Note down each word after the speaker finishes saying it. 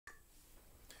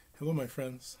Hello, my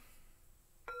friends.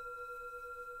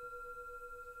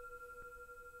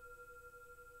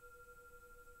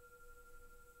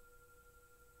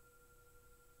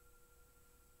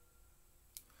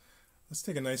 Let's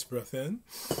take a nice breath in.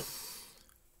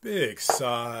 Big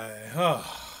sigh.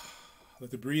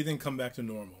 Let the breathing come back to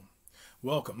normal.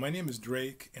 Welcome. My name is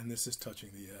Drake, and this is Touching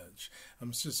the Edge.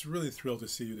 I'm just really thrilled to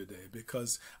see you today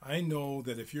because I know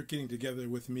that if you're getting together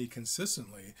with me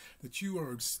consistently, that you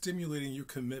are stimulating your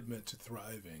commitment to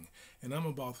thriving. And I'm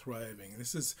about thriving.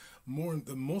 This is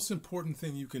the most important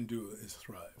thing you can do is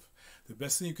thrive. The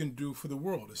best thing you can do for the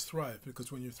world is thrive,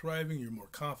 because when you're thriving, you're more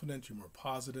confident, you're more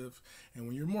positive, and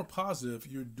when you're more positive,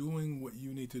 you're doing what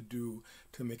you need to do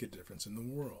to make a difference in the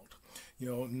world. You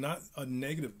know, not a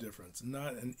negative difference,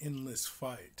 not an endless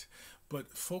fight,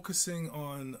 but focusing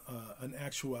on an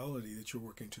actuality that you're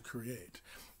working to create.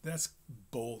 That's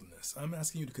boldness. I'm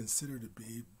asking you to consider to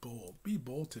be bold. Be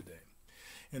bold today.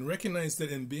 And recognize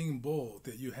that in being bold,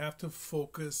 that you have to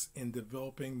focus in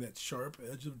developing that sharp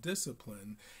edge of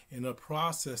discipline in a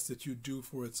process that you do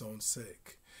for its own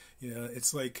sake. You know,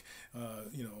 it's like,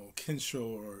 Kensho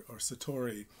or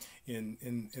Satori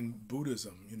in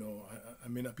Buddhism. You know, I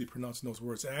may not be pronouncing those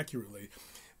words accurately,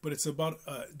 but it's about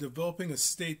developing a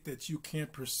state that you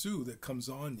can't pursue that comes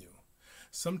on you.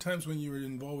 Sometimes when you're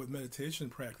involved with meditation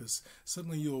practice,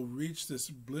 suddenly you'll reach this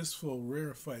blissful,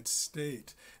 rarefied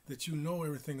state that you know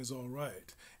everything is all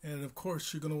right. And of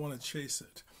course, you're going to want to chase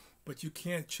it. But you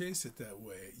can't chase it that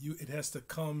way. It has to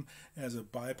come as a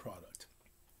byproduct.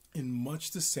 In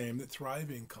much the same that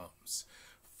thriving comes.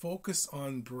 Focus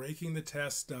on breaking the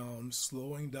task down,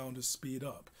 slowing down to speed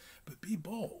up. But be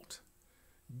bold.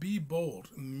 Be bold.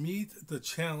 Meet the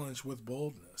challenge with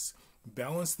boldness.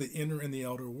 Balance the inner and the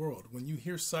outer world. When you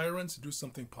hear sirens, do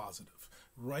something positive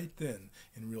right then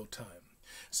in real time.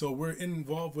 So we're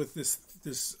involved with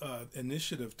this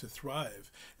initiative to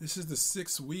thrive. This is the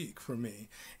 6th week for me.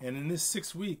 And in this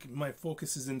 6th week, my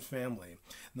focus is in family.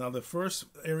 Now, the first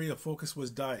area of focus was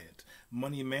diet,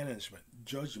 money management,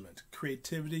 judgment,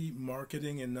 creativity,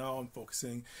 marketing, and now I'm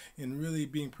focusing in really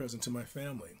being present to my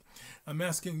family. I'm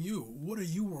asking you, what are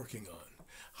you working on?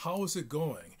 How is it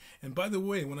going? And by the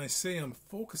way, when I say I'm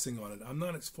focusing on it, I'm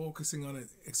not focusing on it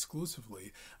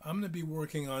exclusively. I'm going to be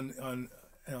working on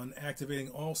activating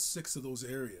all 6 of those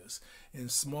areas in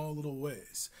small little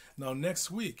ways. Now,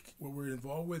 next week, what we're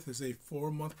involved with is a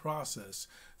 4-month process,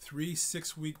 3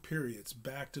 6-week periods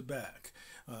back to back.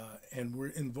 And we're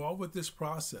involved with this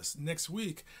process. Next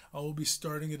week, I will be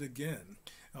starting it again.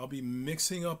 I'll be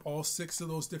mixing up all 6 of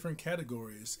those different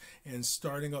categories and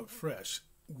starting up fresh,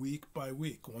 week by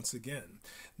week, once again.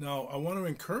 Now, I want to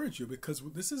encourage you because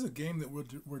this is a game that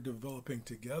we're developing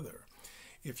together.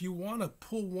 If you want to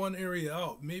pull one area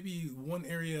out, maybe one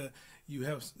area you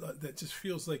have that just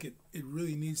feels like it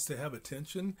really needs to have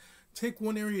attention, take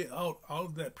one area out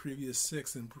of that previous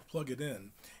 6 and plug it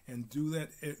in and do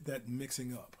that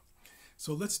mixing up.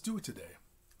 So let's do it today.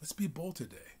 Let's be bold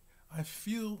today. I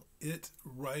feel it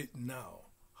right now.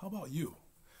 How about you?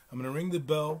 I'm going to ring the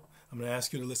bell. I'm going to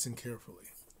ask you to listen carefully.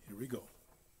 Here we go.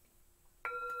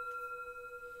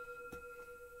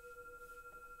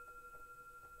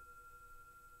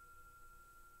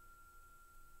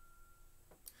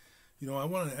 You know, I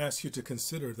want to ask you to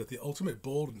consider that the ultimate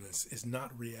boldness is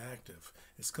not reactive.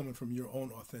 It's coming from your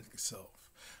own authentic self.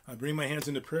 I bring my hands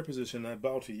into prayer position and I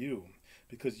bow to you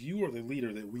because you are the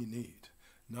leader that we need.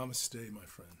 Namaste, my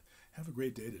friend. Have a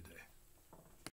great day today.